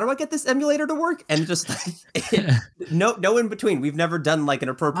 Right. How do I get this emulator to work? And just no in between. We've never done like an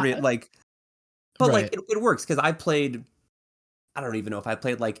appropriate but like it works, because I played. I don't even know if I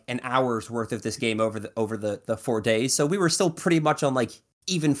played like an hour's worth of this game over the 4 days. So we were still pretty much on like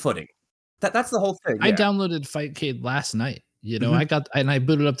even footing. That's the whole thing. Yeah. I downloaded Fightcade last night. I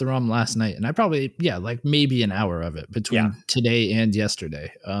booted up the ROM last night, and I probably like maybe an hour of it between today and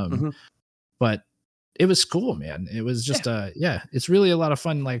yesterday. But it was cool, man. It was just it's really a lot of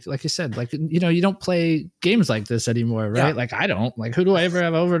fun. Like you said, like you don't play games like this anymore, right? Yeah. Like I don't. Like who do I ever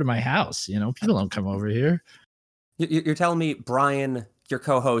have over to my house? People don't come over here. You're telling me Brian, your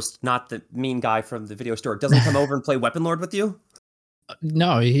co-host, not the mean guy from the video store, doesn't come over and play Weaponlord with you?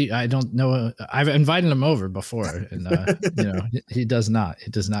 No, I don't know. I've invited him over before, and he does not.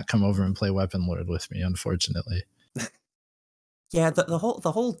 He does not come over and play Weaponlord with me, unfortunately. Yeah, the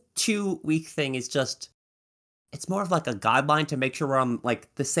whole 2 week thing is just, it's more of like a guideline to make sure we're on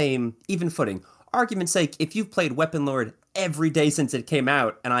like the same even footing. Argument's sake, if you've played Weaponlord every day since it came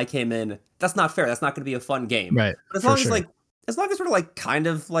out and I came in, that's not fair. That's not going to be a fun game. Right. But as long as we're like kind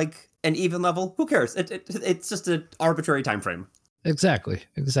of like an even level, who cares? It's just an arbitrary time frame. Exactly.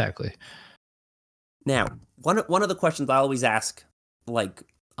 Now, one of the questions I always ask, like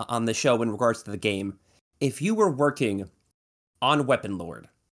on the show in regards to the game, if you were working on Weaponlord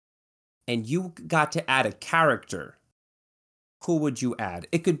and you got to add a character, who would you add?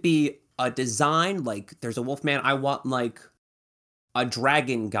 It could be a design, like there's a Wolfman. I want like a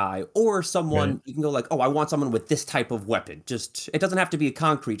dragon guy or someone you can go like, oh, I want someone with this type of weapon. Just it doesn't have to be a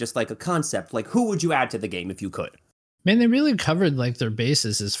concrete, just like a concept. Like who would you add to the game if you could? Man, they really covered like their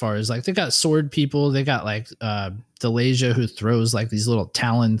bases as far as like they got sword people, they got like Delasia who throws like these little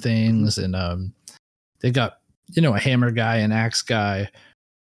talon things, and they got a hammer guy, an axe guy,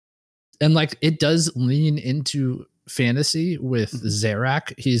 and like it does lean into fantasy with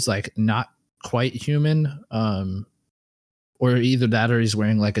Zarak. He's like not quite human, or either that or he's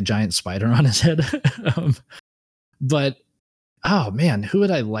wearing like a giant spider on his head. But oh man, who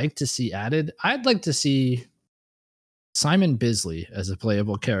would I like to see added? I'd like to see Simon Bisley as a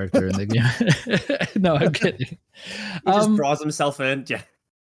playable character in the game. No, I'm kidding. He just draws himself in. Yeah.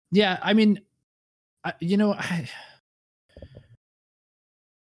 Yeah. I mean, I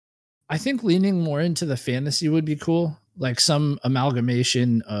think leaning more into the fantasy would be cool. Like some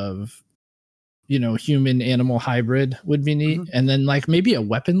amalgamation of, human animal hybrid would be neat. And then like maybe a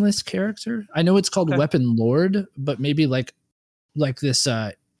weaponless character. I know it's called Weaponlord, but maybe like this,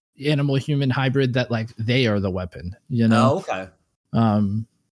 animal human hybrid that like they are the weapon, Oh, okay.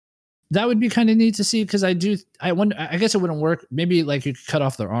 That would be kind of neat to see, because I wonder, I guess it wouldn't work. Maybe like you could cut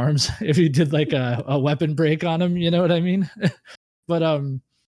off their arms if you did like a weapon break on them, you know what I mean? But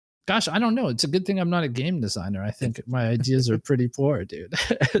gosh, I don't know. It's a good thing I'm not a game designer. I think my ideas are pretty poor, dude.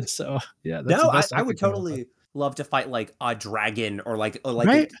 So yeah, that's the best I would totally love to fight like a dragon or like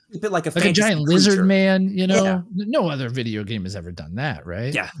right? keep it like a giant lizard creature. Man. No other video game has ever done that,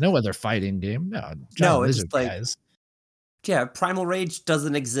 right? Yeah, no other fighting game. No, lizard it's like, guys. Yeah, Primal Rage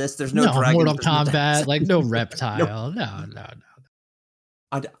doesn't exist. There's no dragons. Mortal Kombat, like no reptile.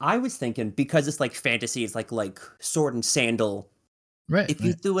 No. I was thinking, because it's like fantasy, it's like sword and sandal. Right. If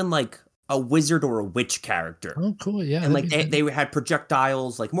you threw in like a wizard or a witch character. Oh, cool. Yeah. And like they had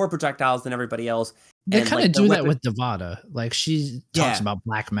projectiles, like more projectiles than everybody else. They kind of do that with Devada. Like she talks about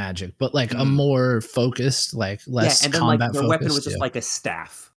black magic, but like a more focused, like less and then combat like their weapon was just like a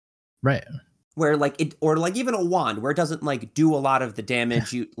staff. Right. Where like it, or like even a wand where it doesn't like do a lot of the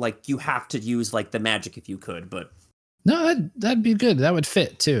damage. You have to use like the magic if you could, but no, that'd be good. That would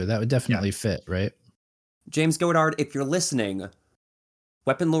fit too. That would definitely fit, right? James Godard, if you're listening,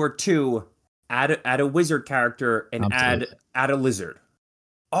 Weaponlord 2, add a wizard character and add a lizard.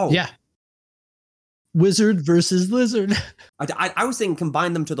 Oh yeah, wizard versus lizard. I was thinking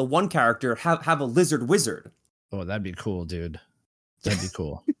combine them to the one character. Have a lizard wizard. Oh, that'd be cool, dude. That'd be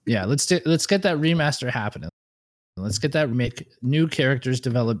cool. Yeah, let's get that remaster happening. Let's get that remake. New characters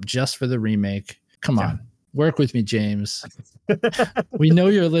developed just for the remake. Come on, work with me, James. We know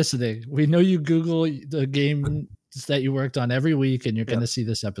you're listening. We know you Google the game that you worked on every week, and you're going to see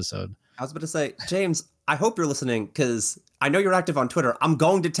this episode. I was about to say, James, I hope you're listening, because I know you're active on Twitter. I'm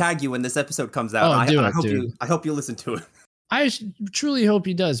going to tag you when this episode comes out. I hope you listen to it. I truly hope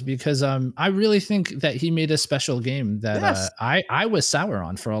he does, because I really think that he made a special game that I was sour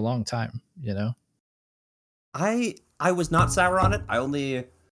on for a long time. I was not sour on it. I only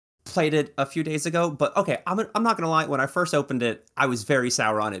played it a few days ago, but okay, I'm not gonna lie. When I first opened it, I was very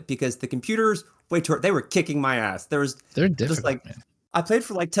sour on it because the computers they were kicking my ass. They're difficult, just like, man. I played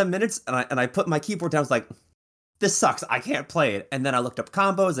for like 10 minutes and I put my keyboard down. I was like, this sucks. I can't play it. And then I looked up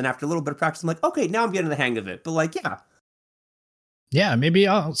combos, and after a little bit of practice, I'm like, okay, now I'm getting the hang of it. But like, yeah, maybe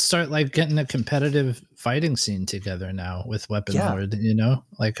I'll start like getting a competitive fighting scene together now with Weaponlord.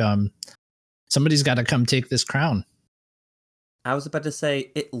 Like somebody's got to come take this crown. I was about to say,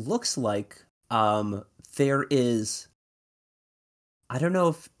 it looks like there is, I don't know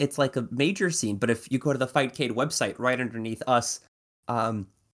if it's like a major scene, but if you go to the Fightcade website, right underneath us,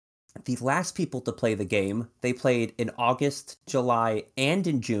 the last people to play the game, they played in August, July, and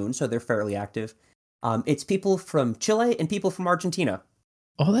in June, so they're fairly active. It's people from Chile and people from Argentina.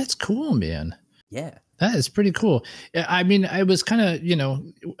 Oh, that's cool, man. Yeah. That is pretty cool. I mean, I was kind of,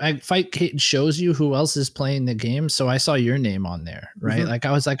 Fightcade shows you who else is playing the game. So I saw your name on there, right? Mm-hmm. Like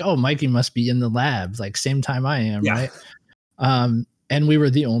I was like, oh, Mikey must be in the lab, like same time I am, right? And we were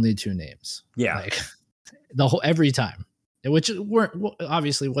the only two names. Yeah. Like every time, which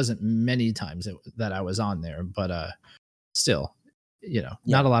obviously wasn't many times that I was on there, but still,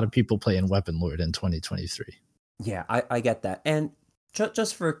 not a lot of people playing Weaponlord in 2023. Yeah, I get that. And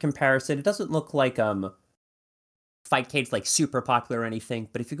just for comparison, it doesn't look like Fightcade's like super popular or anything,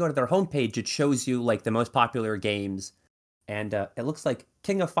 but if you go to their homepage, it shows you like the most popular games, and it looks like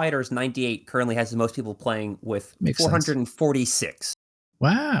King of Fighters 98 currently has the most people playing with 446.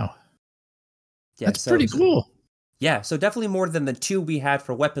 Wow, that's pretty cool. Yeah, so definitely more than the 2 we had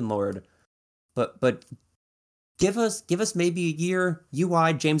for Weaponlord, but give us maybe a year.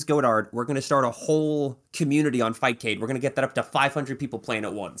 UI James Godard. We're gonna start a whole community on Fightcade. We're gonna get that up to 500 people playing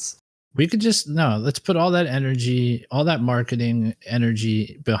at once. We could let's put all that energy, all that marketing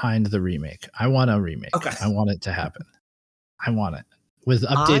energy behind the remake. I want a remake. Okay. I want it to happen. I want it with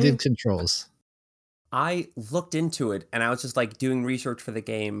updated controls. I looked into it and I was just like doing research for the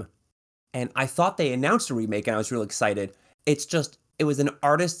game, and I thought they announced a remake and I was real excited. It was an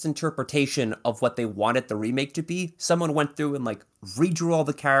artist's interpretation of what they wanted the remake to be. Someone went through and like redrew all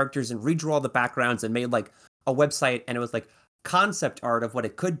the characters and redrew all the backgrounds and made like a website, and it was like concept art of what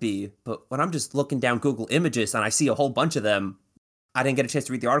it could be. But when I'm just looking down Google Images and I see a whole bunch of them, I didn't get a chance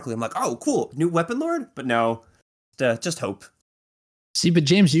to read the article. I'm like, oh, cool, new Weaponlord? But no, just hope. See, but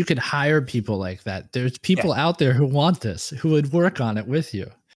James, you could hire people like that. There's people out there who want this, who would work on it with you.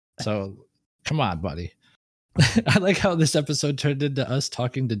 So come on, buddy. I like how this episode turned into us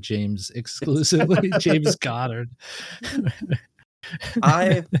talking to James exclusively, James Goddard.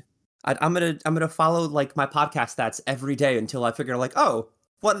 I'm gonna follow like my podcast stats every day until I figure like, oh,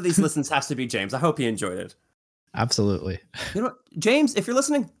 one of these listens has to be James. I hope he enjoyed it. Absolutely. You know what, James, if you're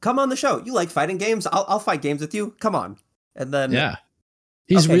listening, come on the show. You like fighting games? I'll fight games with you. Come on. And then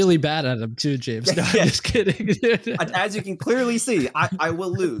he's really bad at them too, James. No, I'm just kidding. As you can clearly see, I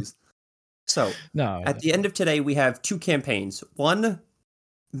will lose. So at the end of today, we have 2 campaigns. 1,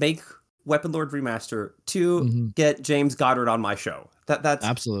 make Weaponlord Remaster. 2, get James Goddard on my show. That's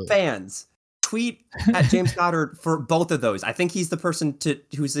absolutely. Fans, tweet at James Goddard for both of those. I think he's the person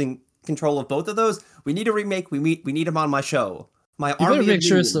who's in control of both of those. We need a remake. We need him on my show. You better make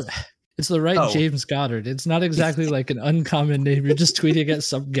sure it's the right James Goddard. It's not exactly like an uncommon name. You're just tweeting at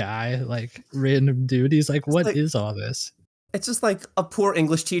some guy, like random dude. He's like, "What is all this?" It's just like a poor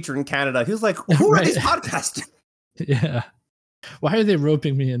English teacher in Canada who's like, who are these podcasts? Yeah. Why are they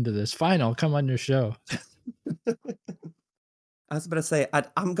roping me into this? Fine, I'll come on your show. I was about to say,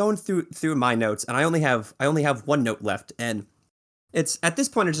 I'm going through my notes, and I only have 1 note left, and it's at this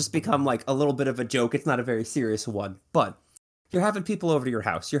point it's just become like a little bit of a joke. It's not a very serious one, but you're having people over to your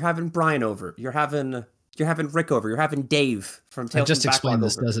house. You're having Brian over. You're having Rick over. You're having Dave from Tales. I just explained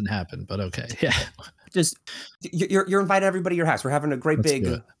this doesn't happen, but okay, yeah. Just you're inviting everybody to your house. We're having a great big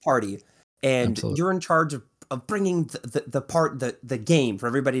party, and you're in charge of bringing the game for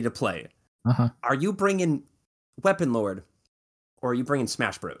everybody to play. Are you bringing Weaponlord, or are you bringing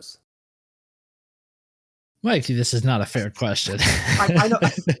Smash Bros? Mikey, this is not a fair question. I know.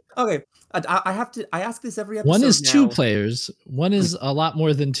 Okay, I ask this every episode. One is 2 players. One is a lot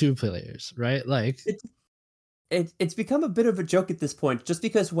more than 2 players, right? Like it's become a bit of a joke at this point, just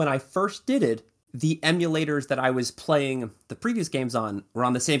because when I first did it, the emulators that I was playing the previous games on were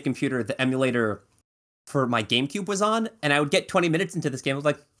on the same computer the emulator for my GameCube was on, and I would get 20 minutes into this game. I was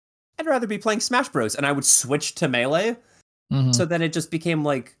like, I'd rather be playing Smash Bros. And I would switch to Melee. So then it just became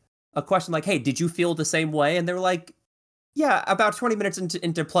like a question like, hey, did you feel the same way? And they were like, yeah, about 20 minutes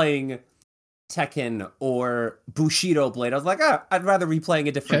into playing Tekken or Bushido Blade, I was like, I'd rather be playing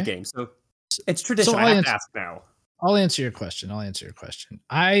a different game. So it's tradition. I have to ask now. I'll answer your question.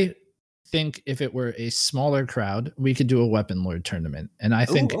 I think if it were a smaller crowd, we could do a Weaponlord tournament. And I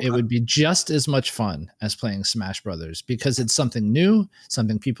think it would be just as much fun as playing Smash Brothers, because it's something new,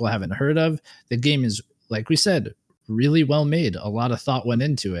 something people haven't heard of. The game is, like we said, really well made. A lot of thought went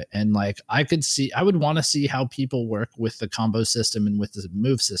into it. And like, I would want to see how people work with the combo system and with the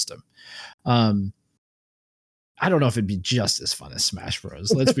move system. I don't know if it'd be just as fun as Smash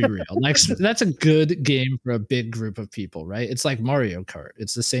Bros. Let's be real. Like, that's a good game for a big group of people, right? It's like Mario Kart.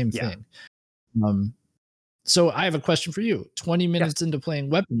 It's the same thing. So I have a question for you. 20 minutes into playing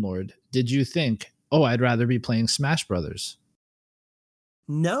Weaponlord, did you think, I'd rather be playing Smash Brothers?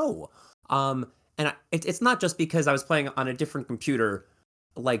 No. And it's not just because I was playing on a different computer.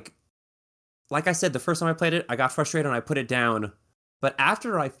 Like I said, the first time I played it, I got frustrated and I put it down. But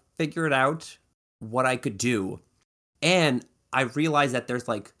after I figured out what I could do, and I realized that there's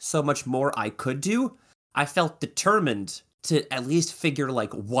like so much more I could do, I felt determined to at least figure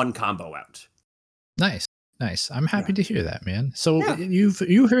like one combo out. Nice. I'm happy to hear that, man. So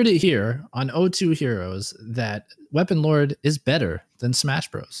you heard it here on O2 Heroes that Weaponlord is better than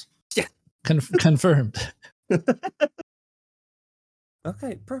Smash Bros. Yeah. Confirmed.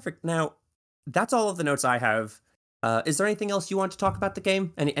 Okay, perfect. Now, that's all of the notes I have. Is there anything else you want to talk about the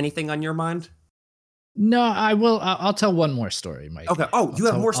game? Anything on your mind? No, I will. I'll tell one more story, Mike. Okay. You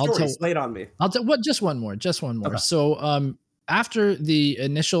have more stories. Lay it on me. I'll tell just one more. Okay. So, after the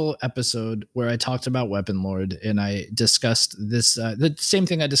initial episode where I talked about Weaponlord and I discussed this, the same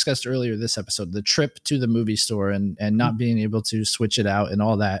thing I discussed earlier this episode, the trip to the movie store and not being able to switch it out and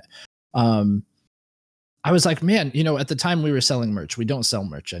all that. I was like, man, at the time we were selling merch. We don't sell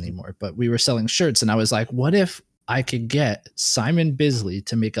merch anymore, but we were selling shirts. And I was like, what if I could get Simon Bisley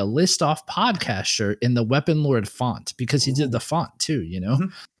to make a List Off podcast shirt in the Weaponlord font, because he did the font too, Mm-hmm.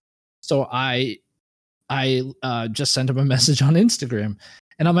 So I just sent him a message on Instagram,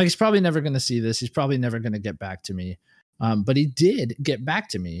 and I'm like, he's probably never going to see this. He's probably never going to get back to me. But he did get back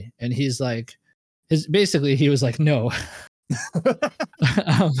to me, and he's like, he was like, no.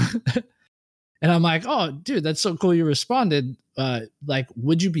 And I'm like, oh, dude, that's so cool you responded. Like,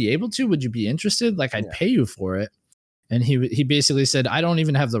 would you be able to? Would you be interested? Like, I'd pay you for it. And he basically said, I don't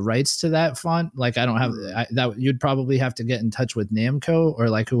even have the rights to that font. Like, I don't have that. You'd probably have to get in touch with Namco or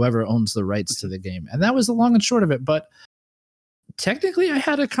like whoever owns the rights to the game. And that was the long and short of it. But technically, I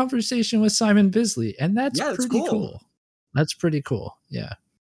had a conversation with Simon Bisley, and that's pretty cool. That's pretty cool. Yeah.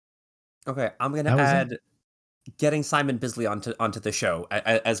 Okay, I'm gonna add getting Simon Bisley onto the show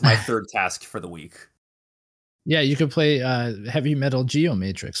as my third task for the week. Yeah, you could play Heavy Metal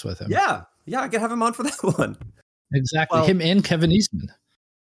Geomatrix with him. Yeah, I could have him on for that one. Exactly, well, him and Kevin Eastman.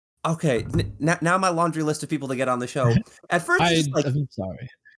 Okay, now my laundry list of people to get on the show. At first, I'm sorry.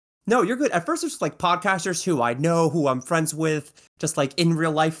 No, you're good. At first, it's like podcasters who I know, who I'm friends with, just like in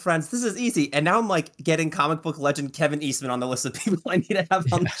real life friends. This is easy. And now I'm like getting comic book legend Kevin Eastman on the list of people I need to have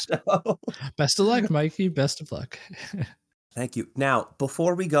on the show. Best of luck, Mikey. Best of luck. Thank you. Now,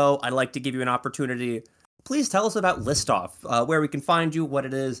 before we go, I'd like to give you an opportunity. Please tell us about List Off, where we can find you, what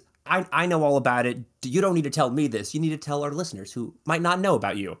it is. I know all about it. You don't need to tell me this. You need to tell our listeners who might not know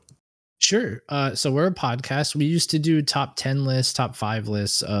about you. Sure. So we're a podcast. We used to do top 10 lists, top 5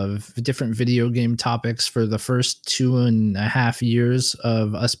 lists of different video game topics for the first 2.5 years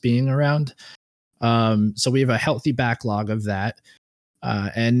of us being around. So we have a healthy backlog of that.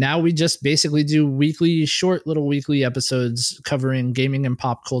 And now we just basically do short little weekly episodes covering gaming and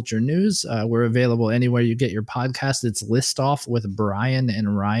pop culture news. We're available anywhere you get your podcast. It's List Off with Brian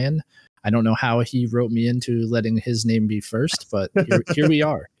and Ryan. I don't know how he wrote me into letting his name be first, but here we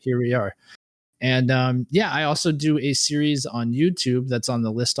are. Here we are. And I also do a series on YouTube that's on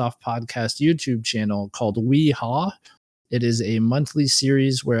the List Off Podcast YouTube channel called Wee Haw. It is a monthly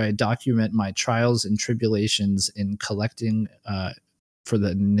series where I document my trials and tribulations in collecting for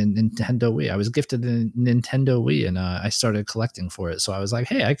the Nintendo Wii. I was gifted a Nintendo Wii, and I started collecting for it. So I was like,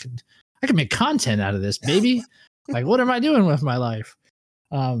 hey, I could make content out of this, baby. Like, what am I doing with my life?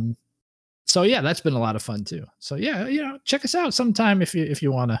 So yeah, that's been a lot of fun too. So yeah, check us out sometime if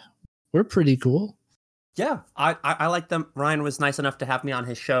you want to. We're pretty cool. Yeah, I like them. Ryan was nice enough to have me on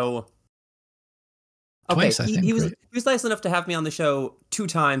his show. Okay, Twice, I think, he was nice enough to have me on the show 2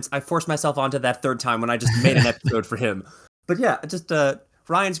 times. I forced myself onto that 3rd time when I just made an episode for him. But yeah, just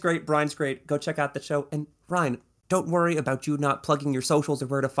Ryan's great, Brian's great. Go check out the show. And Ryan, don't worry about you not plugging your socials or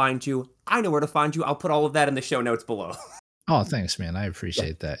where to find you. I know where to find you. I'll put all of that in the show notes below. Oh, thanks, man. I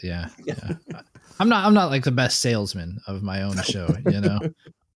appreciate that. Yeah. I'm not like the best salesman of my own show,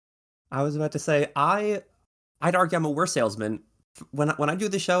 I was about to say I'd argue I'm a worse salesman. When I do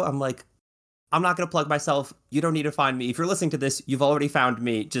the show, I'm like, I'm not going to plug myself. You don't need to find me. If you're listening to this, you've already found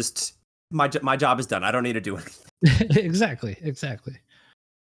me. Just my job is done. I don't need to do anything. Exactly.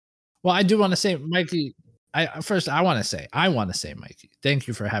 Well, I do want to say, Mikey. I want to say, Mikey, thank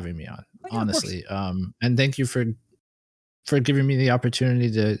you for having me on. Honestly, and thank you for giving me the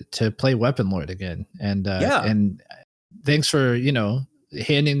opportunity to play Weaponlord again. And and thanks for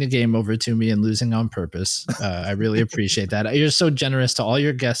handing the game over to me and losing on purpose. I really appreciate that. You're so generous to all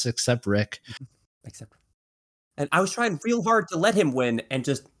your guests except Rick. And I was trying real hard to let him win, and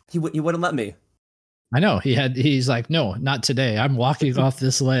just he wouldn't let me. I know he's like, no, not today. I'm walking off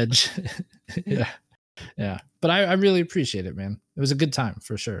this ledge. Yeah. But I really appreciate it, man. It was a good time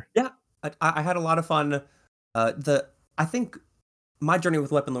for sure. Yeah, I had a lot of fun. I think my journey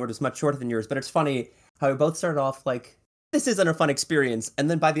with Weaponlord is much shorter than yours, but it's funny how we both started off like, this isn't a fun experience, and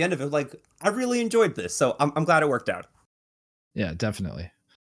then by the end of it, like, I really enjoyed this, so I'm glad it worked out. Yeah, definitely.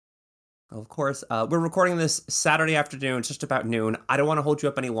 Of course, we're recording this Saturday afternoon. It's just about noon. I don't want to hold you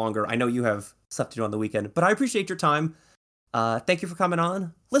up any longer. I know you have stuff to do on the weekend, but I appreciate your time. Thank you for coming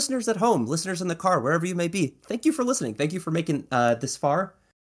on. Listeners at home, listeners in the car, wherever you may be, thank you for listening. Thank you for making this far,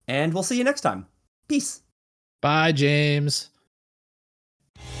 and we'll see you next time. Peace. Bye, James.